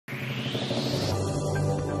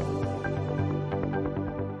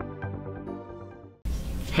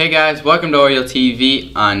Hey guys, welcome to Oriole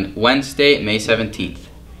TV on Wednesday, May 17th.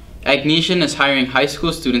 Agnesian is hiring high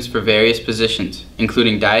school students for various positions,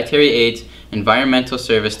 including dietary aides, environmental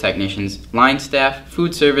service technicians, line staff,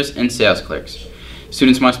 food service, and sales clerks.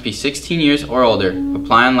 Students must be 16 years or older.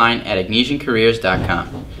 Apply online at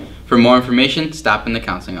agnesiancareers.com. For more information, stop in the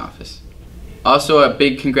counseling office. Also, a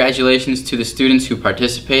big congratulations to the students who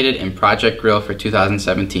participated in Project Grill for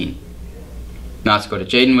 2017. Now let's go to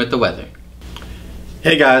Jaden with the weather.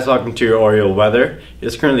 Hey guys, welcome to your Oriole weather.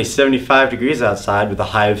 It's currently 75 degrees outside with a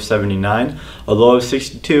high of 79, a low of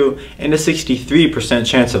 62, and a 63%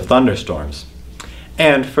 chance of thunderstorms.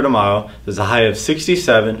 And for tomorrow, there's a high of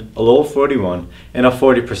 67, a low of 41, and a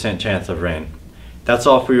 40% chance of rain. That's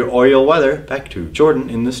all for your Oriole weather. Back to Jordan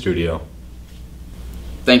in the studio.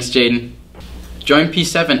 Thanks, Jaden. Join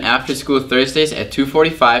P7 after school Thursdays at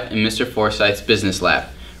 2:45 in Mr. Forsyth's Business Lab,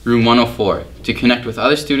 room 104, to connect with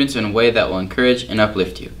other students in a way that will encourage and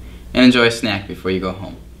uplift you, and enjoy a snack before you go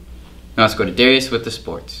home. Now let's go to Darius with the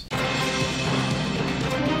sports.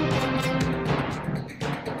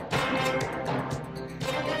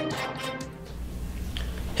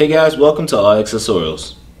 Hey guys, welcome to All Access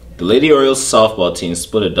Orioles. The Lady Orioles softball team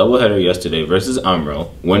split a doubleheader yesterday versus Amro,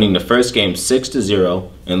 winning the first game 6-0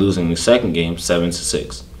 and losing the second game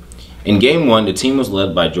 7-6. In game 1, the team was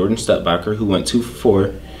led by Jordan Stepbacher, who went 2 for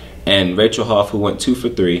 4, and Rachel Hoff, who went 2 for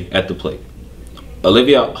 3 at the plate.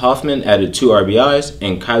 Olivia Hoffman added 2 RBIs,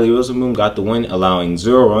 and Kylie Rosenboom got the win, allowing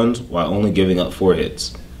 0 runs while only giving up 4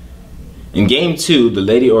 hits. In game 2, the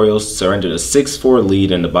Lady Orioles surrendered a 6-4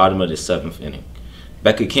 lead in the bottom of the 7th inning.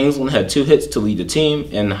 Becca Kingsland had 2 hits to lead the team,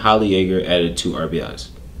 and Holly Yeager added 2 RBIs.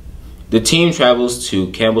 The team travels to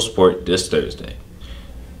Campbellsport this Thursday.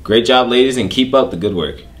 Great job, ladies, and keep up the good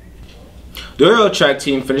work. The Oriole track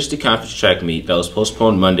team finished the conference track meet that was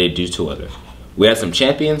postponed Monday due to weather. We had some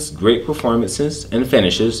champions, great performances and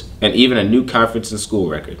finishes, and even a new conference and school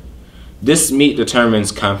record. This meet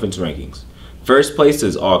determines conference rankings. First place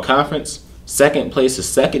is all conference, second place is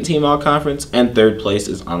second team all conference, and third place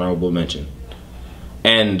is honorable mention.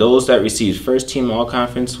 And those that received first team all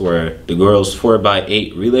conference were the girls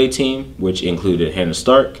 4x8 relay team, which included Hannah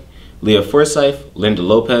Stark, Leah Forsyth, Linda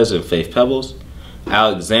Lopez, and Faith Pebbles,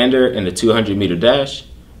 Alexander in the 200-meter dash,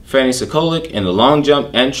 Franny Sokolik in the long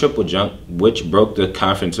jump and triple jump, which broke the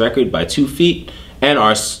conference record by 2 feet and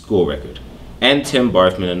our school record, and Tim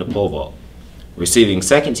Barthman in the pole vault. Receiving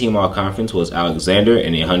second team all conference was Alexander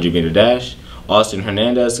in the 100-meter dash, Austin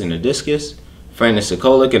Hernandez in the discus, Franny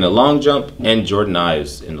Sokolik in the long jump, and Jordan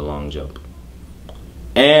Ives in the long jump.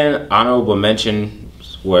 And honorable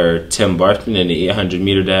mentions were Tim Barthman in the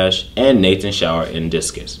 800-meter dash and Nathan Shower in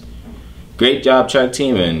discus. Great job, track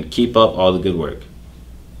team, and keep up all the good work.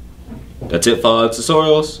 That's it for All Access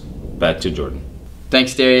Orioles. Back to Jordan.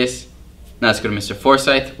 Thanks, Darius. Now let's go to Mr.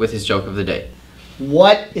 Forsyth with his joke of the day.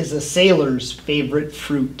 What is a sailor's favorite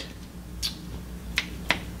fruit?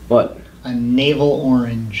 What? A navel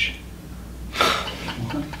orange.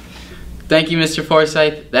 Thank you, Mr.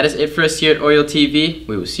 Forsyth. That is it for us here at Oriole TV.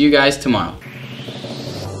 We will see you guys tomorrow.